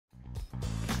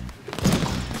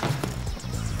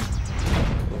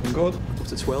Looking good. Up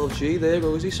to 12G there,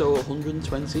 Rosie, so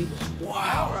 120.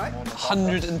 Wow, right.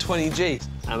 120G.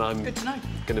 And I'm Good to know.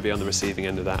 going to be on the receiving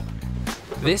end of that.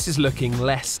 This is looking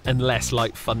less and less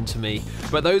like fun to me,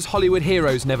 but those Hollywood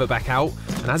heroes never back out,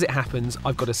 and as it happens,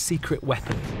 I've got a secret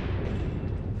weapon.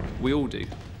 We all do.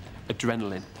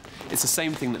 Adrenaline. It's the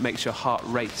same thing that makes your heart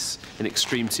race in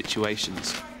extreme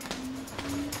situations.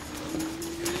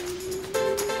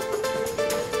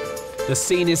 The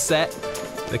scene is set,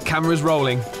 the camera's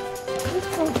rolling.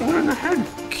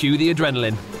 Cue the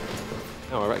adrenaline.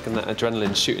 Oh, I reckon that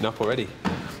adrenaline's shooting up already.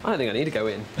 I don't think I need to go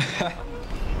in.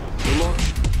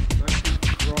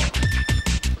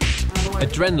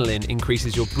 Adrenaline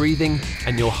increases your breathing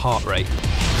and your heart rate.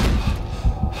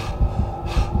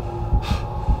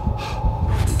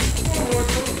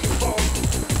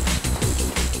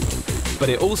 But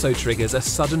it also triggers a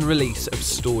sudden release of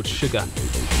stored sugar,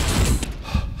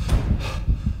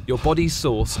 your body's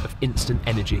source of instant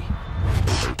energy.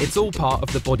 It's all part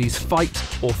of the body's fight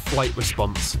or flight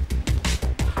response.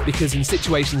 Because in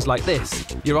situations like this,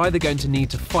 you're either going to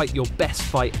need to fight your best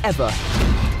fight ever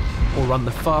or run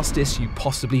the fastest you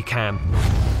possibly can.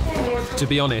 To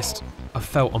be honest, I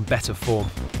felt on better form.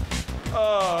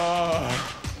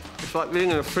 It's like being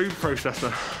in a food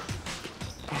processor.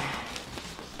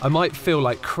 I might feel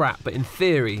like crap, but in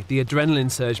theory, the adrenaline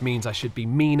surge means I should be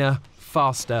meaner,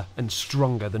 faster, and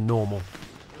stronger than normal.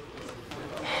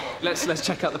 Let's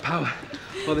check out the power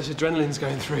while this adrenaline's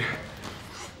going through.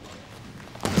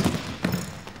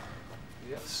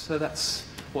 So that's,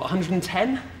 what,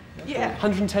 110? Yeah.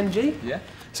 110G? Yeah.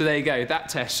 So there you go. That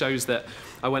test shows that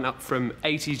I went up from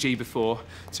 80G before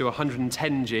to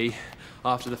 110G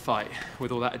after the fight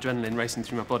with all that adrenaline racing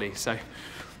through my body. So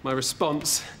my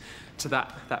response to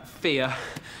that fear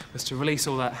was to release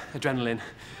all that adrenaline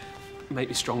and make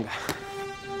me stronger.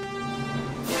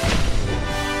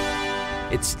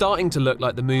 It's starting to look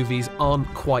like the movies aren't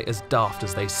quite as daft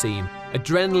as they seem.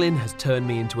 Adrenaline has turned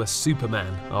me into a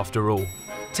Superman, after all.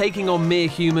 Taking on mere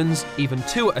humans, even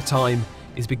two at a time,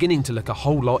 is beginning to look a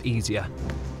whole lot easier.